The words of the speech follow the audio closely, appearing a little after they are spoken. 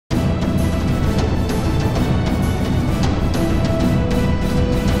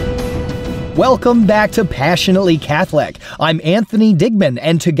Welcome back to Passionately Catholic. I'm Anthony Digmann,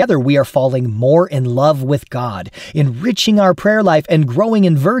 and together we are falling more in love with God, enriching our prayer life and growing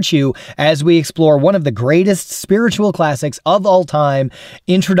in virtue as we explore one of the greatest spiritual classics of all time,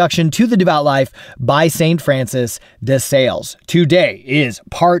 Introduction to the Devout Life by St. Francis de Sales. Today is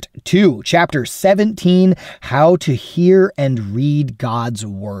Part 2, Chapter 17, How to Hear and Read God's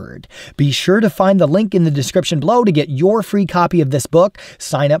Word. Be sure to find the link in the description below to get your free copy of this book,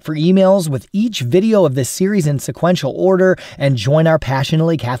 sign up for emails with each video of this series in sequential order, and join our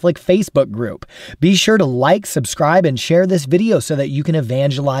Passionately Catholic Facebook group. Be sure to like, subscribe, and share this video so that you can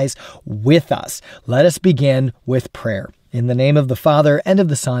evangelize with us. Let us begin with prayer. In the name of the Father, and of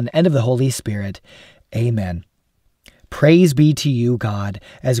the Son, and of the Holy Spirit. Amen. Praise be to you, God,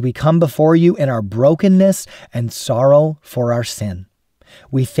 as we come before you in our brokenness and sorrow for our sin.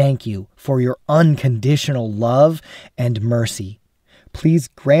 We thank you for your unconditional love and mercy. Please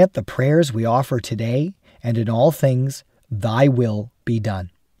grant the prayers we offer today, and in all things, thy will be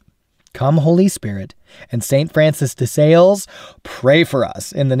done. Come, Holy Spirit, and St. Francis de Sales, pray for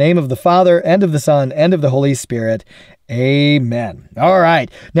us. In the name of the Father, and of the Son, and of the Holy Spirit. Amen. All right.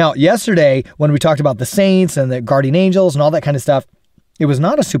 Now, yesterday, when we talked about the saints and the guardian angels and all that kind of stuff, it was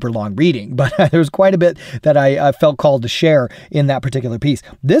not a super long reading, but there was quite a bit that I felt called to share in that particular piece.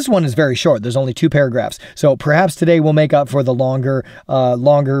 This one is very short. There's only 2 paragraphs. So perhaps today we'll make up for the longer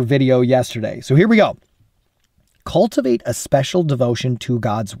video yesterday. So here we go. Cultivate a special devotion to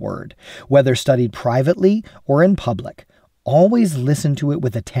God's Word, whether studied privately or in public. Always listen to it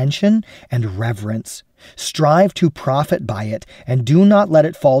with attention and reverence. Strive to profit by it, and do not let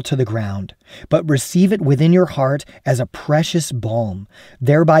it fall to the ground, but receive it within your heart as a precious balm,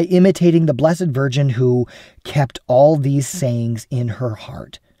 thereby imitating the Blessed Virgin who kept all these sayings in her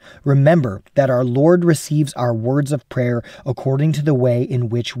heart. Remember that our Lord receives our words of prayer according to the way in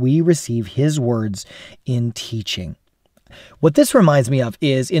which we receive His words in teaching. What this reminds me of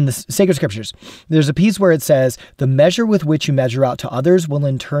is in the Sacred Scriptures, there's a piece where it says, the measure with which you measure out to others will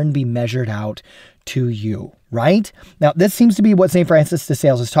in turn be measured out to you, right? Now, this seems to be what St. Francis de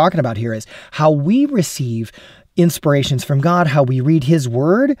Sales is talking about here, is how we receive inspirations from God, how we read His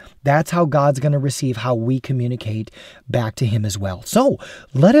Word. That's how God's going to receive how we communicate back to Him as well. So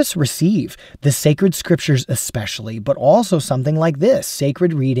let us receive the sacred scriptures especially, but also something like this,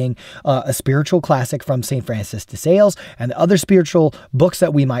 sacred reading, a spiritual classic from St. Francis de Sales, and other spiritual books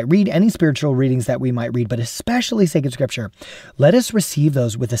that we might read, any spiritual readings that we might read, but especially sacred scripture. Let us receive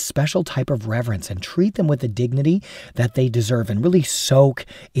those with a special type of reverence and treat them with the dignity that they deserve, and really soak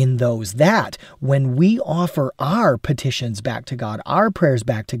in those, that when we offer our petitions back to God, our prayers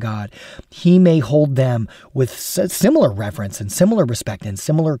back to God, He may hold them with similar reverence and similar respect and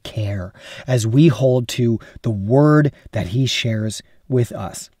similar care as we hold to the Word that He shares with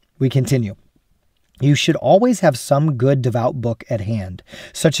us. We continue. You should always have some good devout book at hand,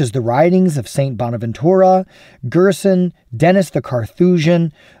 such as the writings of St. Bonaventura, Gerson, Denis the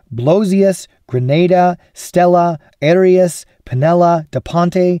Carthusian, Blosius, Grenada, Stella, Arius, Pinella, De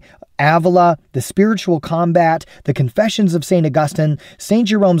Ponte, Avila, the Spiritual Combat, the Confessions of St. Augustine, St.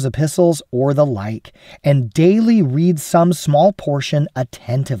 Jerome's Epistles, or the like, and daily read some small portion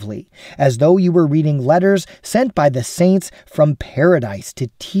attentively, as though you were reading letters sent by the saints from paradise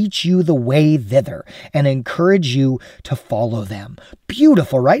to teach you the way thither and encourage you to follow them.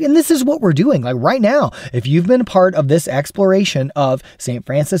 Beautiful, right? And this is what we're doing. Like right now, if you've been a part of this exploration of St.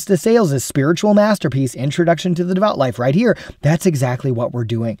 Francis de Sales' spiritual masterpiece, Introduction to the Devout Life, right here, that's exactly what we're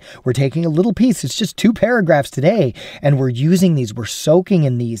doing. We're taking a little piece. It's just 2 paragraphs today, and we're using these. We're soaking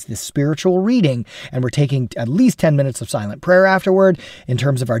in this spiritual reading, and we're taking at least 10 minutes of silent prayer afterward in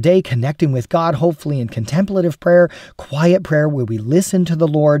terms of our day, connecting with God, hopefully in contemplative prayer, quiet prayer, where we listen to the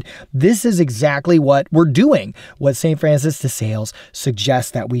Lord. This is exactly what we're doing, what St. Francis de Sales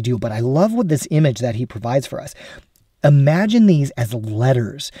suggests that we do. But I love what this image that he provides for us. Imagine these as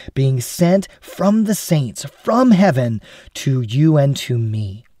letters being sent from the saints, from heaven, to you and to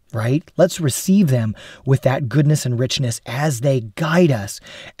me. Right? Let's receive them with that goodness and richness as they guide us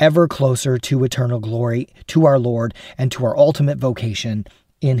ever closer to eternal glory, to our Lord, and to our ultimate vocation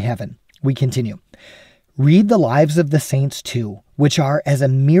in heaven. We continue. Read the lives of the saints too, which are as a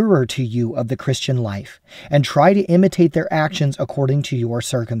mirror to you of the Christian life, and try to imitate their actions according to your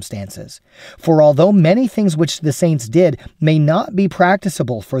circumstances. For although many things which the saints did may not be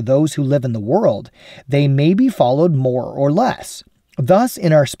practicable for those who live in the world, they may be followed more or less. Thus,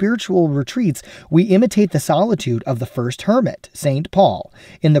 in our spiritual retreats, we imitate the solitude of the first hermit, St. Paul.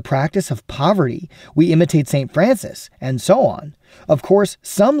 In the practice of poverty, we imitate St. Francis, and so on. Of course,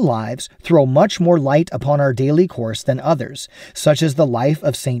 some lives throw much more light upon our daily course than others, such as the life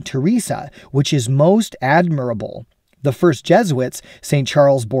of St. Teresa, which is most admirable. The first Jesuits, St.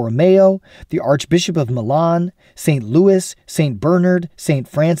 Charles Borromeo, the Archbishop of Milan, St. Louis, St. Bernard, St.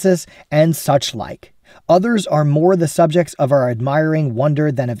 Francis, and such like. Others are more the subjects of our admiring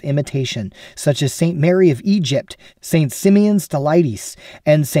wonder than of imitation, such as St. Mary of Egypt, St. Simeon Stylites,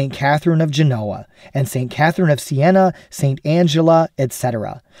 and St. Catherine of Genoa, and St. Catherine of Siena, St. Angela,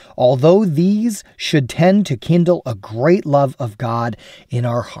 etc. Although these should tend to kindle a great love of God in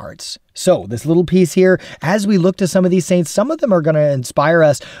our hearts. So, this little piece here, as we look to some of these saints, some of them are going to inspire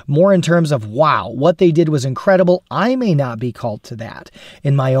us more in terms of, wow, what they did was incredible. I may not be called to that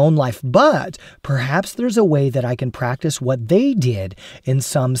in my own life, but perhaps there's a way that I can practice what they did in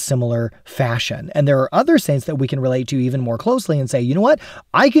some similar fashion. And there are other saints that we can relate to even more closely and say, you know what,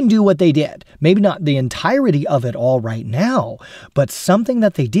 I can do what they did. Maybe not the entirety of it all right now, but something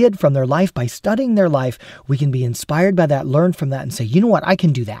that they did from their life, by studying their life, we can be inspired by that, learn from that, and say, you know what, I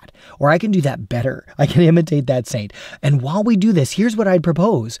can do that. Or I can do that better. I can imitate that saint. And while we do this, here's what I'd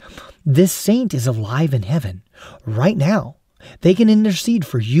propose. This saint is alive in heaven right now. They can intercede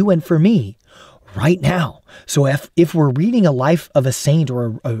for you and for me right now. So if we're reading a life of a saint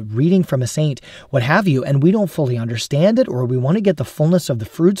or a reading from a saint, what have you, and we don't fully understand it, or we want to get the fullness of the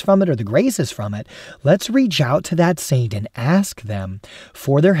fruits from it or the graces from it, let's reach out to that saint and ask them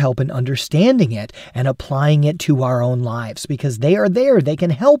for their help in understanding it and applying it to our own lives, because they are there. They can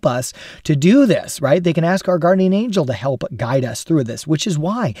help us to do this, right? They can ask our guardian angel to help guide us through this, which is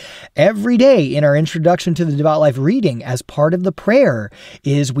why every day in our introduction to the Devout Life reading, as part of the prayer,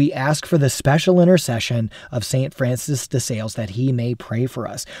 is we ask for the special intercession of St. Francis de Sales, that he may pray for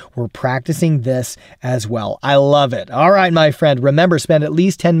us. We're practicing this as well. I love it. All right, my friend, remember, spend at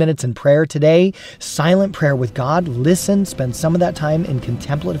least 10 minutes in prayer today. Silent prayer with God. Listen, spend some of that time in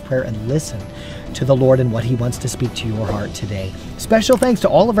contemplative prayer and listen to the Lord and what he wants to speak to your heart today. Special thanks to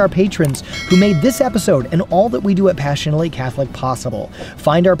all of our patrons who made this episode and all that we do at Passionately Catholic possible.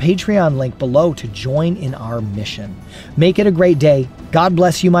 Find our Patreon link below to join in our mission. Make it a great day. God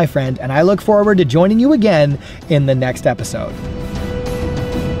bless you, my friend, and I look forward to joining you again in the next episode.